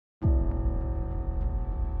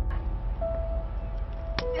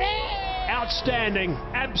Outstanding,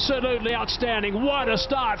 absolutely outstanding. What a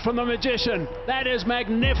start from the magician. That is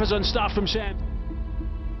magnificent stuff from Sham.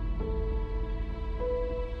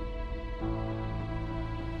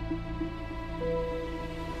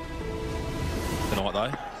 Tonight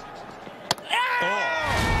though. Oh!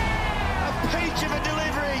 A peach of a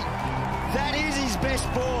delivery. That is his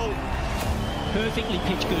best ball. Perfectly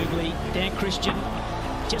pitched googly. Dan Christian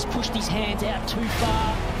just pushed his hands out too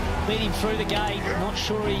far. Beat him through the gate. Not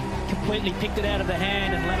sure he completely picked it out of the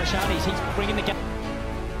hand. And Lamichhane, he's bringing the game.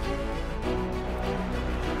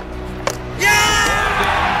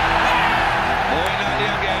 Moeen Ali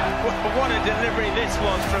again. What a delivery this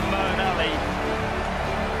was from Moeen Ali.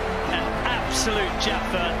 An absolute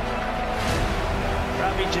jaffa.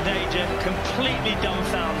 Ravindra Jadeja completely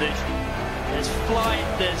dumbfounded. There's flight,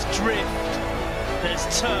 there's drift, there's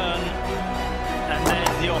turn, and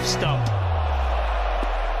there's the off stump.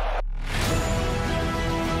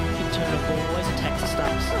 Big turn of ball, always attacks the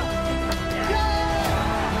stumps.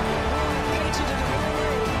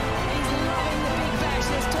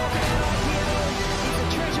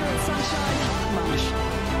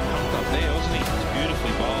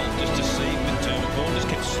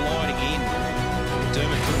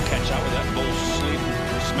 Catch up with that ball, slid,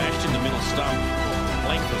 smashed in the middle stump.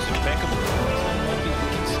 Length was impeccable.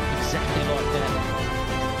 Exactly like that.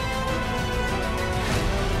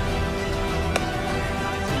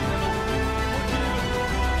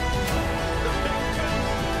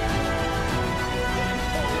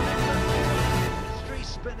 Three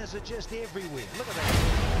spinners are just everywhere. Look at that.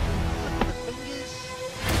 Look at the fingers.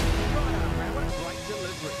 Right arm round. What a great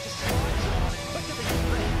delivery. Just slides on it. Look at the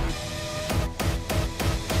feet.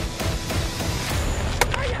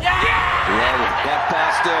 Get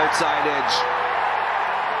past the outside edge.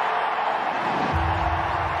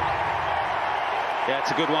 Yeah, it's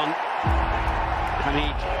a good one.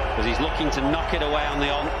 Because he's looking to knock it away on the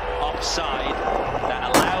offside.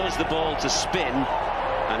 That allows the ball to spin,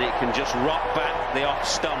 and it can just rock back the off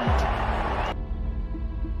stump.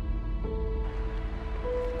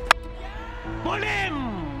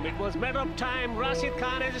 Mujeeb! It was matter of time. Rashid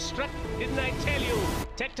Khan has struck. Didn't I tell you?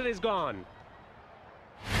 Tector is gone.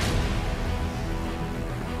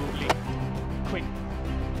 Quick.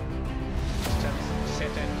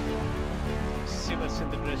 Set and Simmers in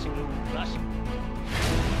the dressing room. Rashid.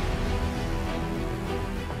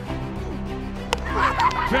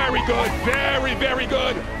 Very good, very, very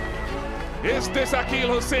good. Is this Akeal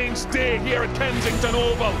Hossein's day here at Kensington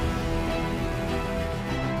Oval?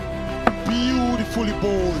 Beautifully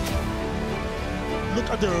bowled. Look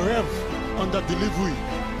at the rev on that delivery.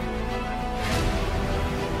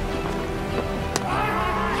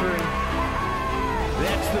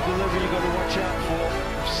 That's the delivery you've got to watch out for.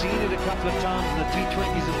 I've seen it a couple of times in the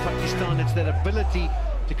T20s of Pakistan. It's that ability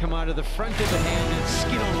to come out of the front of the hand and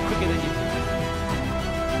skin on quicker than you.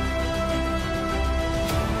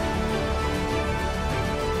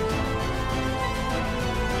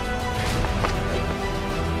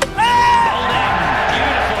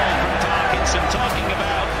 Beautiful from Parkinson, talking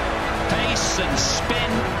about pace and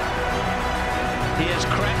spin. He has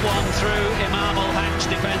cracked one through Imam al-Haq's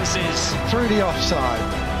defences. Through the offside.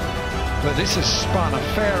 But this has spun a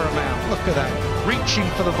fair amount. Look at that. Reaching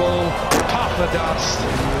for the ball. Puff of dust.